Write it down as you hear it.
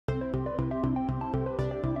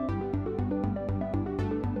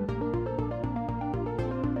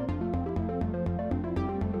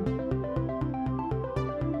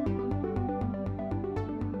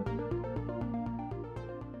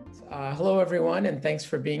Hello, everyone, and thanks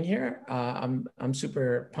for being here. I'm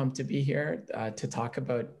super pumped to be here to talk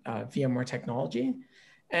about VMware technology.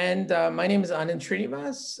 And my name is Anand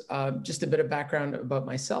Srinivas. Just a bit of background about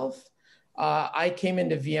myself. I came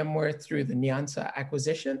into VMware through the Nyansa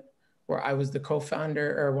acquisition, where I was the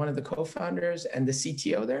co-founder or one of the co-founders and the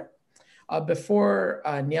CTO there. Before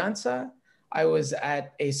Nyansa, I was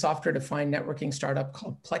at a software-defined networking startup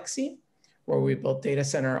called Plexi, where we built data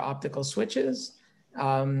center optical switches.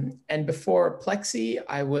 And before Plexi,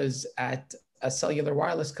 I was at a cellular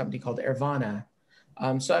wireless company called Ervana.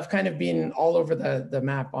 So I've kind of been all over the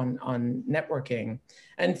map on networking.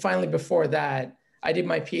 And finally, before that, I did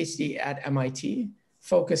my PhD at MIT,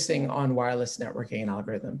 focusing on wireless networking and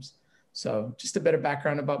algorithms. So just a bit of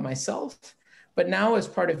background about myself. But now, as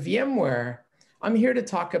part of VMware, I'm here to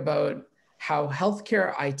talk about how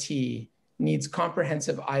healthcare IT needs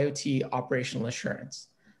comprehensive IoT operational assurance.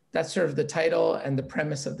 That's sort of the title and the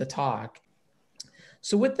premise of the talk.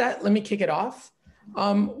 So with that, let me kick it off.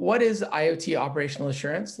 What is IoT operational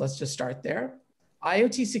assurance? Let's just start there.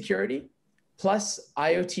 IoT security plus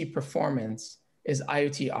IoT performance is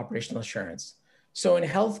IoT operational assurance. So in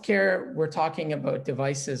healthcare, we're talking about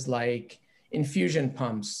devices like infusion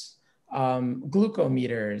pumps,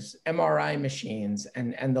 glucometers, MRI machines,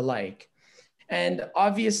 and the like. And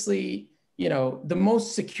obviously, you know, the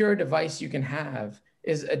most secure device you can have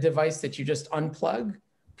is a device that you just unplug,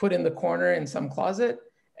 put in the corner in some closet,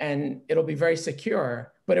 and it'll be very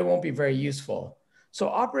secure, but it won't be very useful. So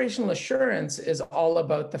operational assurance is all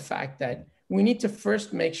about the fact that we need to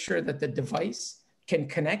first make sure that the device can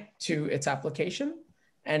connect to its application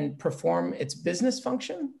and perform its business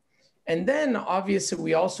function. And then obviously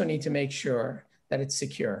we also need to make sure that it's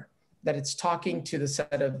secure, that it's talking to the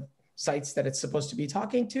set of sites that it's supposed to be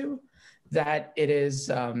talking to, that it is,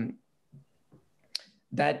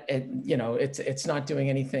 it's not doing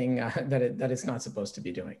anything that it's not supposed to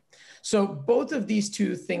be doing. So both of these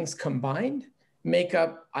two things combined make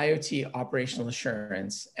up IoT operational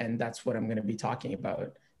assurance, and that's what I'm going to be talking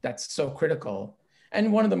about. That's so critical,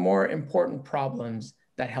 and one of the more important problems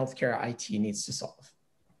that healthcare IT needs to solve.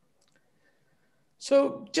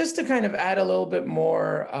 So just to kind of add a little bit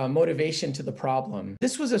more motivation to the problem,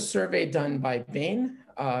 this was a survey done by Bain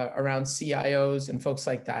around CIOs and folks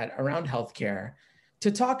like that around healthcare, to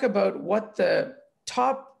talk about what the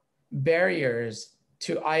top barriers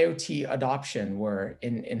to IoT adoption were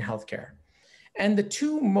in healthcare. And the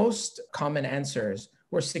two most common answers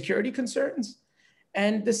were security concerns.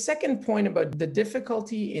 And the second point about the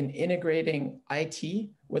difficulty in integrating IT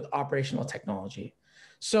with operational technology.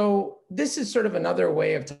 So this is sort of another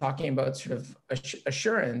way of talking about sort of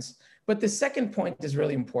assurance. But the second point is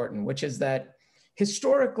really important, which is that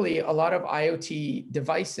historically, a lot of IoT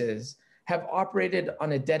devices have operated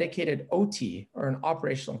on a dedicated OT, or an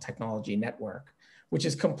operational technology network, which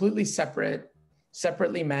is completely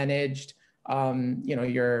separately managed.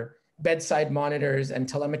 Your bedside monitors and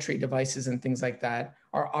telemetry devices and things like that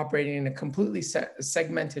are operating in a completely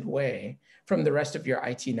segmented way from the rest of your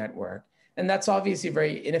IT network. And that's obviously a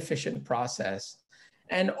very inefficient process,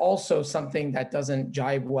 and also something that doesn't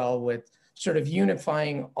jibe well with sort of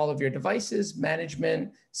unifying all of your devices,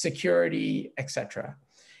 management, security, et cetera.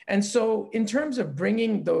 And so in terms of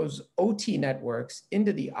bringing those OT networks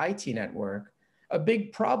into the IT network, a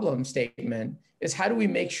big problem statement is, how do we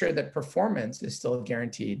make sure that performance is still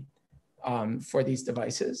guaranteed for these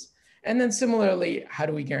devices? And then similarly, how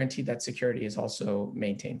do we guarantee that security is also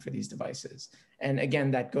maintained for these devices? And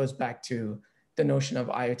again, that goes back to the notion of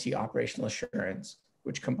IoT operational assurance,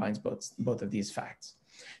 which combines both of these facts.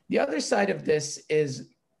 The other side of this is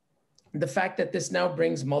the fact that this now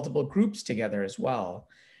brings multiple groups together as well,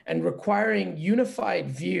 and requiring unified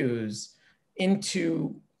views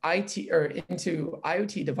into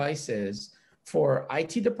IoT devices for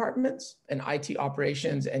IT departments and IT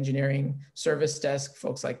operations, engineering, service desk,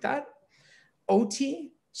 folks like that.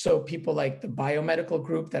 OT, so people like the biomedical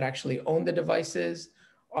group that actually own the devices,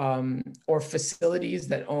 or facilities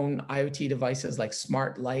that own IoT devices like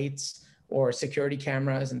smart lights or security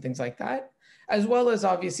cameras and things like that, as well as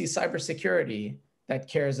obviously cybersecurity that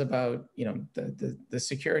cares about, the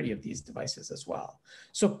security of these devices as well.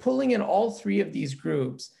 So pulling in all three of these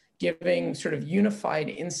groups, giving sort of unified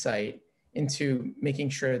insight into making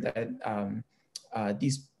sure that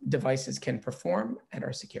these devices can perform and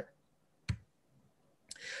are secure.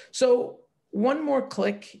 So one more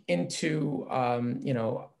click into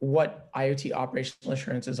what IoT operational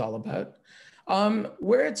assurance is all about.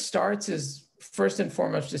 Where it starts is first and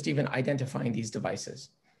foremost just even identifying these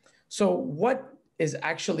devices. So what is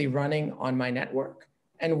actually running on my network,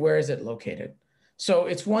 and where is it located? So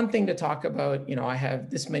it's one thing to talk about, I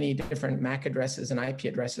have this many different MAC addresses and IP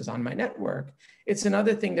addresses on my network. It's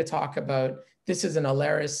another thing to talk about, this is an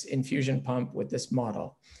Alaris infusion pump with this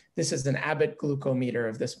model. This is an Abbott glucometer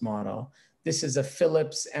of this model. This is a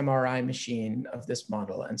Philips MRI machine of this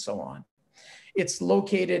model, and so on. It's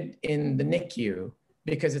located in the NICU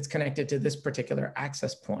because it's connected to this particular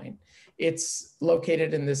access point. It's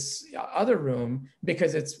located in this other room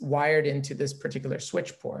because it's wired into this particular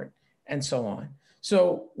switch port, and so on.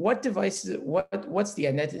 So what devices, what's the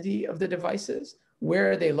identity of the devices?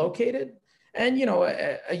 Where are they located? And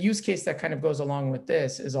a use case that kind of goes along with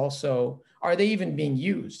this is also, are they even being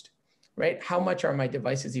used, right? How much are my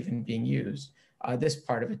devices even being used? This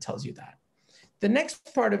part of it tells you that. The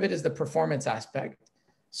next part of it is the performance aspect.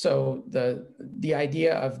 So the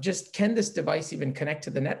idea of just, can this device even connect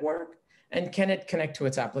to the network? And can it connect to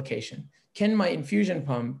its application? Can my infusion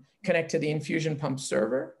pump connect to the infusion pump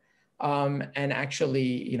server and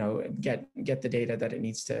actually get the data that it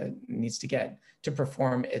needs to get to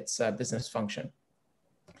perform its business function?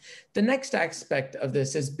 The next aspect of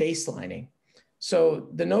this is baselining. So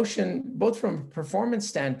the notion, both from a performance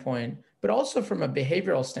standpoint, but also from a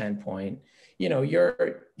behavioral standpoint,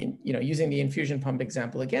 you're using the infusion pump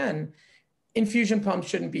example again, infusion pumps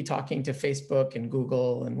shouldn't be talking to Facebook and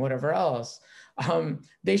Google and whatever else.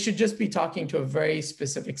 They should just be talking to a very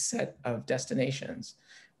specific set of destinations,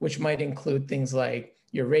 which might include things like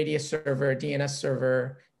your Radius server, DNS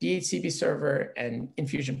server, DHCP server, and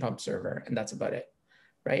infusion pump server, and that's about it,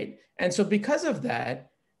 right? And so because of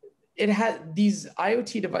that, these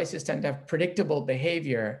IoT devices tend to have predictable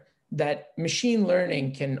behavior that machine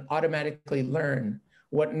learning can automatically learn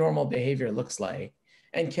what normal behavior looks like,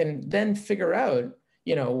 and can then figure out,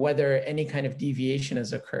 whether any kind of deviation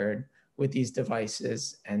has occurred with these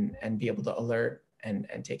devices, and be able to alert and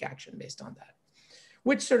take action based on that.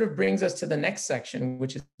 Which sort of brings us to the next section,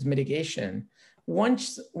 which is mitigation.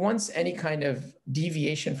 Once any kind of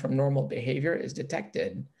deviation from normal behavior is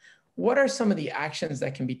detected, what are some of the actions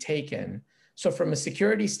that can be taken? So from a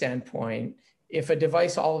security standpoint, if a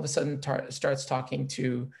device all of a sudden starts talking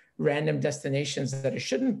to random destinations that it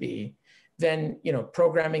shouldn't be, then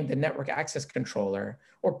programming the network access controller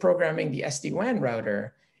or programming the SD-WAN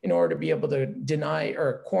router in order to be able to deny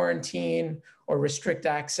or quarantine or restrict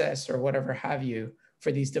access or whatever have you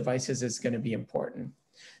for these devices is going to be important.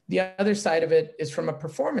 The other side of it is from a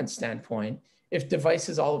performance standpoint. If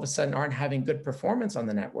devices all of a sudden aren't having good performance on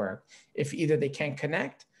the network, if either they can't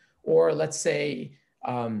connect, or let's say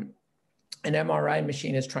an MRI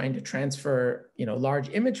machine is trying to transfer large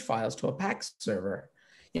image files to a PAX server,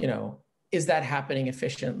 is that happening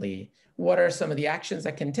efficiently? What are some of the actions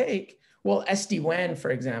that can take? Well, SD-WAN, for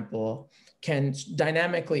example, can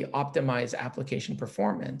dynamically optimize application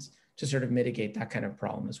performance to sort of mitigate that kind of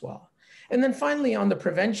problem as well. And then finally, on the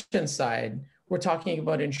prevention side, we're talking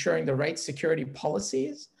about ensuring the right security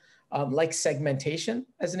policies, like segmentation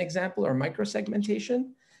as an example, or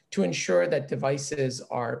micro-segmentation, to ensure that devices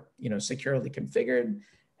are securely configured,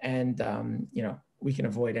 and we can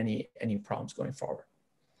avoid any problems going forward.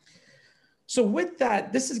 So with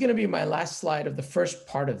that, this is going to be my last slide of the first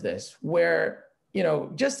part of this, where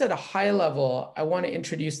just at a high level, I want to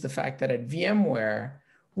introduce the fact that at VMware,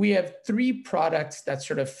 we have 3 products that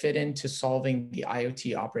sort of fit into solving the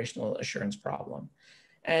IoT operational assurance problem.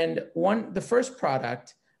 And the first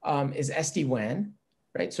product is SD-WAN,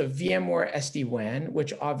 right? So VMware SD-WAN,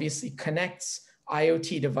 which obviously connects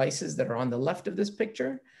IoT devices that are on the left of this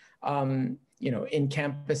picture, in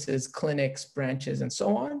campuses, clinics, branches, and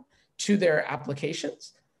so on, to their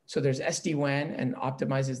applications. So there's SD-WAN and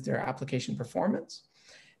optimizes their application performance.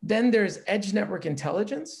 Then there's Edge Network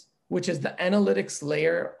Intelligence, which is the analytics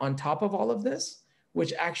layer on top of all of this,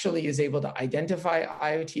 which actually is able to identify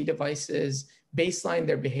IoT devices, baseline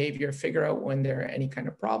their behavior, figure out when there are any kind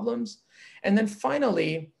of problems. And then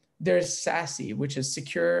finally, there's SASE, which is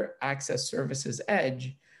Secure Access Services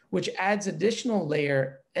Edge, which adds an additional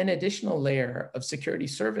layer of security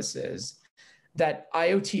services that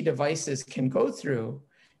IoT devices can go through,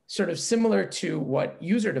 sort of similar to what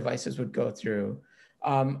user devices would go through,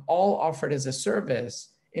 all offered as a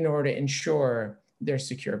service in order to ensure their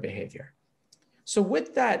secure behavior. So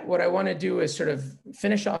with that, what I want to do is sort of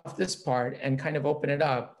finish off this part and kind of open it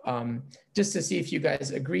up just to see if you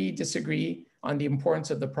guys agree, disagree on the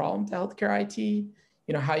importance of the problem to healthcare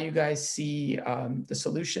IT, how you guys see the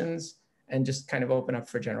solutions, and just kind of open up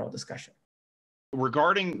for general discussion.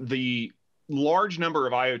 Regarding the large number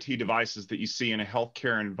of IoT devices that you see in a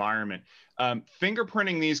healthcare environment.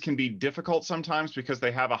 Fingerprinting these can be difficult sometimes because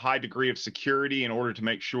they have a high degree of security in order to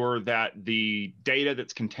make sure that the data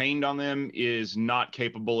that's contained on them is not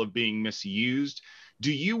capable of being misused.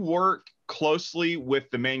 Do you work closely with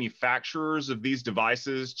the manufacturers of these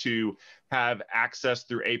devices to have access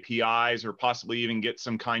through APIs or possibly even get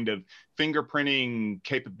some kind of fingerprinting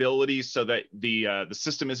capabilities so that the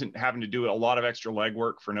system isn't having to do a lot of extra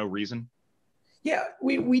legwork for no reason? Yeah,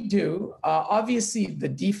 we do. Obviously, the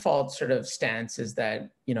default sort of stance is that,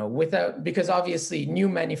 because obviously new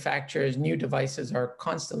manufacturers, new devices are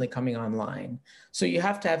constantly coming online. So you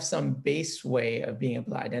have to have some base way of being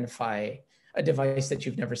able to identify a device that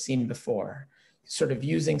you've never seen before, sort of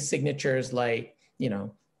using signatures like,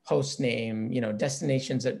 host name,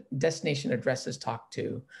 destination addresses talked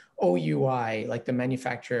to, OUI, like the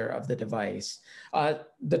manufacturer of the device,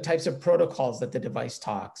 the types of protocols that the device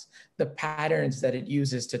talks, the patterns that it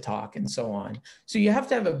uses to talk, and so on. So you have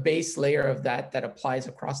to have a base layer of that applies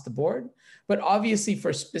across the board. But obviously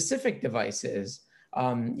for specific devices,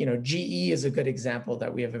 GE is a good example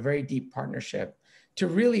that we have a very deep partnership to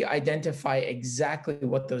really identify exactly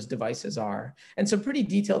what those devices are. And some pretty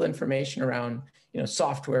detailed information around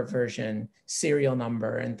software version, serial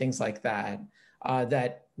number, and things like that,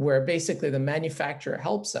 where basically the manufacturer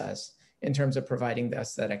helps us in terms of providing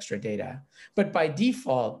us that extra data. But by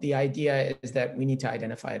default, the idea is that we need to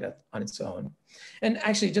identify it on its own. And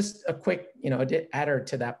actually, just a quick adder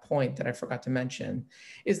to that point that I forgot to mention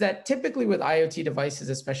is that typically with IoT devices,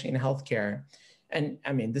 especially in healthcare, and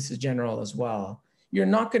I mean, this is general as well, you're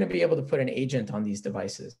not going to be able to put an agent on these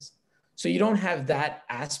devices. So you don't have that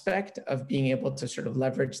aspect of being able to sort of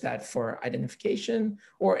leverage that for identification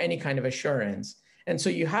or any kind of assurance. And so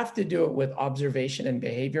you have to do it with observation and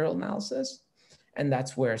behavioral analysis. And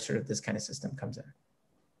that's where sort of this kind of system comes in.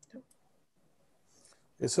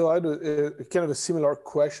 So I had a kind of a similar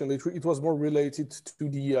question. It was more related to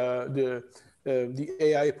the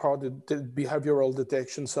AI part, the behavioral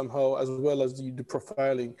detection somehow, as well as the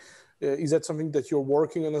profiling. Is that something that you're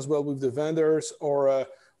working on as well with the vendors, or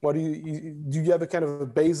do you have a kind of a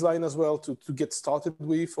baseline as well to get started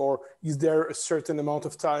with, or is there a certain amount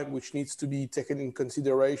of time which needs to be taken in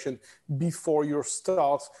consideration before you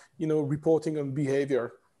start, reporting on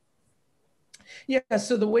behavior? Yeah,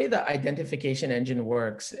 so the way the identification engine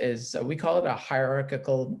works is we call it a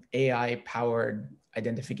hierarchical AI-powered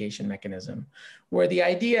identification mechanism, where the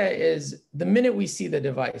idea is the minute we see the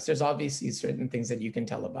device, there's obviously certain things that you can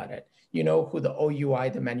tell about it. You know who the OUI,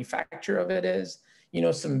 the manufacturer of it is,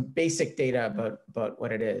 some basic data about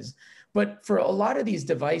what it is. But for a lot of these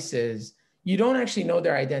devices, you don't actually know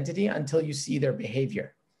their identity until you see their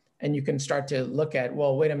behavior. And you can start to look at,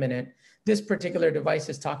 well, wait a minute, this particular device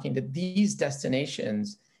is talking to these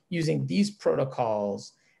destinations using these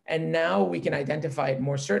protocols. And now we can identify it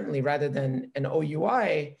more certainly rather than an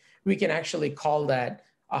OUI, we can actually call that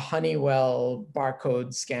a Honeywell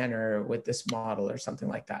barcode scanner with this model or something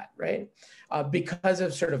like that, right? Because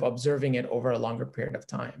of sort of observing it over a longer period of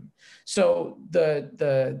time. So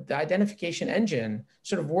the identification engine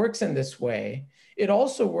sort of works in this way. It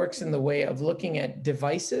also works in the way of looking at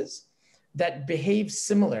devices that behave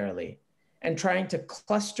similarly and trying to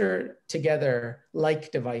cluster together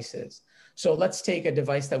like devices. So let's take a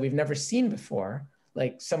device that we've never seen before,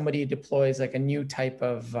 like somebody deploys like a new type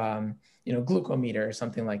of glucometer or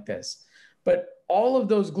something like this. But all of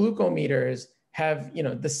those glucometers have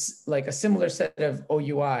this like a similar set of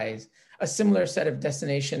OUIs, a similar set of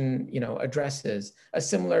destination addresses, a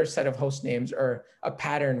similar set of host names, or a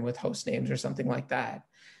pattern with host names or something like that.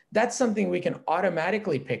 That's something we can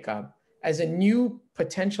automatically pick up as a new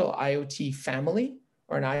potential IoT family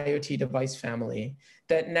or an IoT device family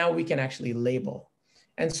that now we can actually label.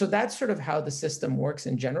 And so that's sort of how the system works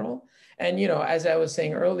in general. And as I was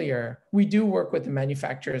saying earlier, we do work with the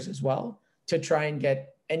manufacturers as well to try and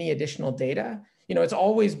get any additional data. It's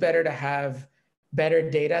always better to have better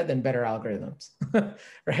data than better algorithms,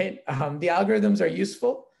 right? The algorithms are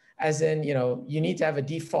useful, as in, you need to have a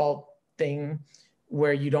default thing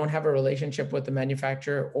where you don't have a relationship with the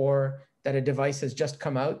manufacturer, or that a device has just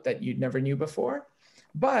come out that you never knew before.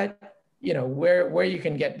 But where you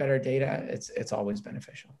can get better data, it's always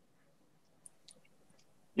beneficial.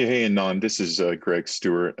 Yeah, hey, Anand, this is Greg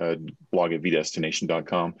Stewart, blog at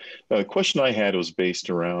vdestination.com. A question I had was based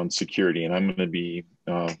around security, and I'm going to be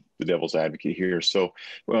the devil's advocate here. So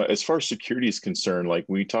as far as security is concerned, like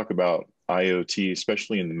we talk about IoT,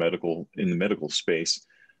 especially in the medical space,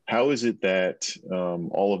 how is it that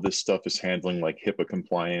all of this stuff is handling like HIPAA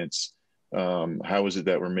compliance? How is it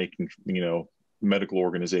that we're making, medical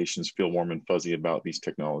organizations feel warm and fuzzy about these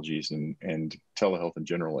technologies and telehealth in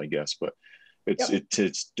general, I guess. But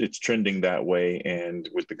it's trending that way, and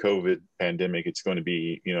with the COVID pandemic, it's going to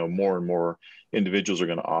be, you know, more and more individuals are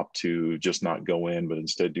going to opt to just not go in, but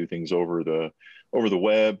instead do things over the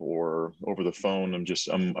web or over the phone.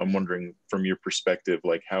 I'm wondering from your perspective,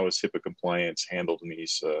 like, how is HIPAA compliance handled in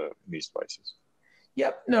these devices?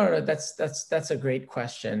 Yep. No, that's a great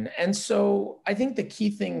question. And so I think the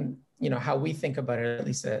key thing, you know, how we think about it, at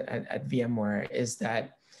least at VMware, is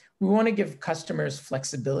that we want to give customers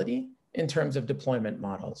flexibility in terms of deployment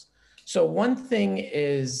models. So one thing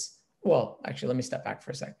is, well, actually, let me step back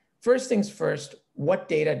for a sec. First things first, what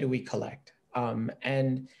data do we collect?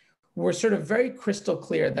 And we're sort of very crystal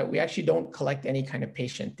clear that we actually don't collect any kind of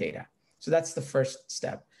patient data. So that's the first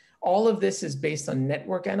step. All of this is based on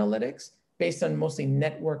network analytics, based on mostly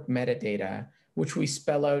network metadata, which we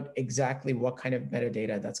spell out exactly what kind of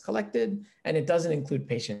metadata that's collected, and it doesn't include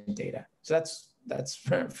patient data. So that's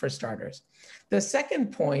for starters. The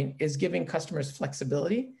second point is giving customers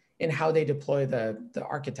flexibility in how they deploy the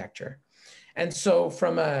architecture. And so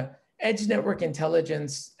from a edge network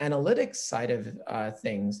intelligence analytics side of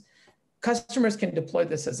things, customers can deploy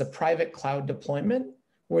this as a private cloud deployment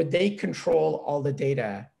where they control all the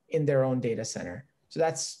data in their own data center. So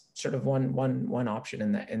that's sort of one option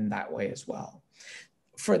in that way as well.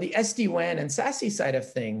 For the SD-WAN and SASE side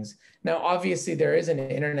of things, now obviously there is an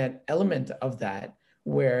internet element of that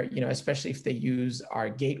where, you know, especially if they use our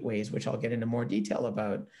gateways, which I'll get into more detail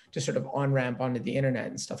about, to sort of on-ramp onto the internet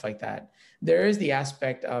and stuff like that. There is the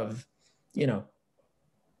aspect of, you know,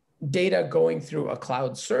 data going through a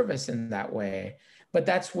cloud service in that way, but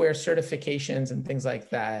that's where certifications and things like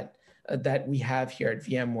that that we have here at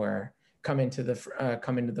VMware come into the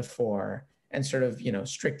fore, and sort of, you know,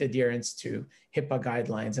 strict adherence to HIPAA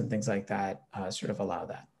guidelines and things like that sort of allow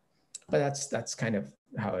that. But that's kind of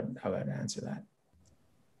how I'd answer that.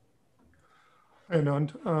 Hey,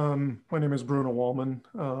 Anand. My name is Bruno Wallman.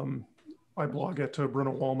 I blog at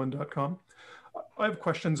brunowallman.com. I have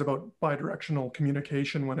questions about bidirectional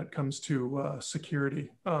communication when it comes to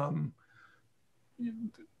security.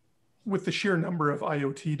 With the sheer number of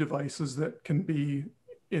IoT devices that can be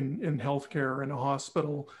in healthcare in a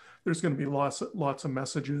hospital, there's going to be lots of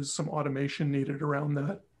messages, some automation needed around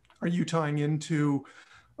that. Are you tying into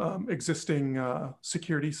existing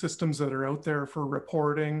security systems that are out there for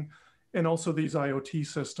reporting? And also these IoT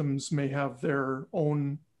systems may have their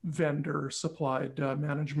own vendor supplied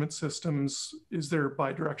management systems. Is there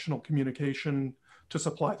bidirectional communication to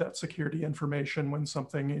supply that security information when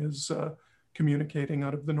something is communicating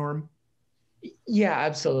out of the norm? Yeah,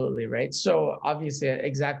 absolutely, right. So obviously,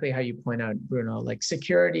 exactly how you point out, Bruno, like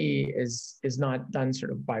security is not done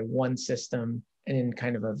sort of by one system and in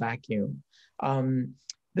kind of a vacuum.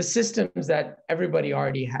 The systems that everybody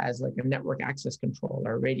already has, like a network access control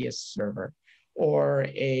or a radius server or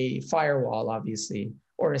a firewall, obviously,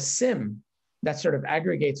 or a SIM that sort of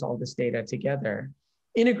aggregates all this data together,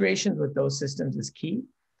 integrations with those systems is key.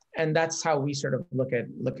 And that's how we sort of look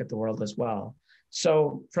at the world as well.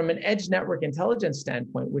 So from an edge network intelligence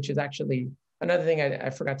standpoint, which is actually another thing I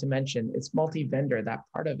forgot to mention, it's multi-vendor, that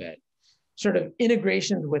part of it. Sort of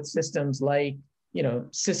integrations with systems like, you know,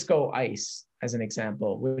 Cisco ICE, as an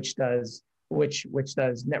example, which does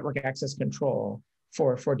network access control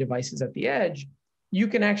for devices at the edge. You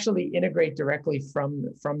can actually integrate directly from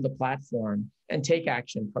the platform and take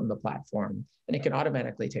action from the platform, and it can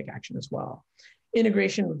automatically take action as well.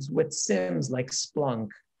 Integrations with SIMs like Splunk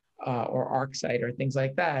or ArcSight or things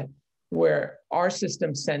like that, where our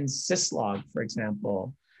system sends syslog, for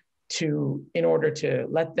example, in order to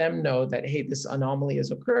let them know that, hey, this anomaly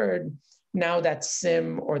has occurred. Now that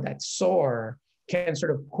SIM or that SOAR can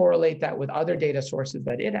sort of correlate that with other data sources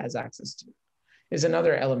that it has access to, is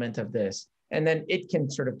another element of this. And then it can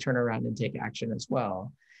sort of turn around and take action as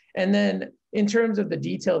well. And then in terms of the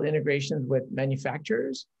detailed integrations with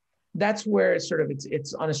manufacturers, that's where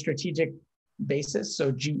it's on a strategic basis.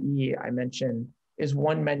 So GE, I mentioned, is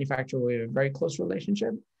one manufacturer we have a very close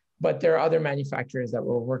relationship, but there are other manufacturers that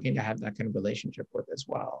we're working to have that kind of relationship with as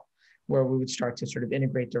well, where we would start to sort of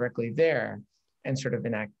integrate directly there and sort of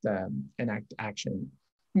enact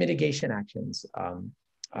mitigation actions on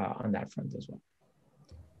that front as well.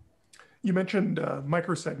 You mentioned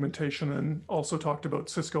microsegmentation and also talked about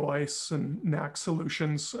Cisco ICE and NAC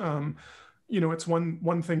solutions. You know, it's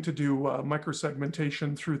one thing to do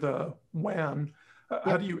microsegmentation through the WAN.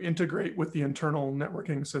 How do you integrate with the internal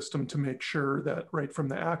networking system to make sure that right from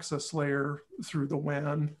the access layer through the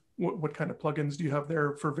WAN, what kind of plugins do you have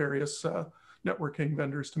there for various networking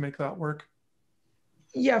vendors to make that work?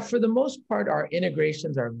 Yeah, for the most part, our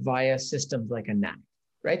integrations are via systems like a NAC,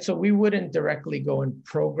 right? So we wouldn't directly go and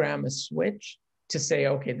program a switch to say,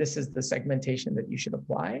 okay, this is the segmentation that you should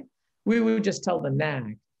apply. We would just tell the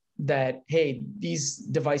NAC that, hey, these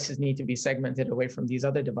devices need to be segmented away from these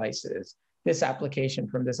other devices, this application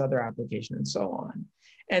from this other application, and so on.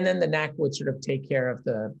 And then the NAC would sort of take care of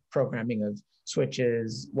the programming of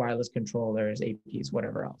switches, wireless controllers, APs,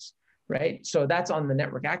 whatever else, right? So that's on the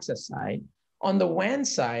network access side. On the WAN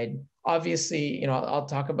side, obviously, I'll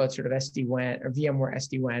talk about sort of SD-WAN or VMware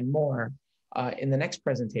SD-WAN more in the next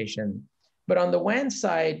presentation. But on the WAN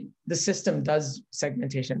side, the system does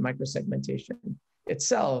segmentation, microsegmentation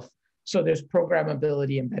itself. So there's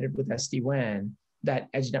programmability embedded with SD-WAN that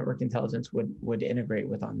Edge Network Intelligence would integrate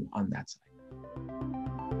with on that side.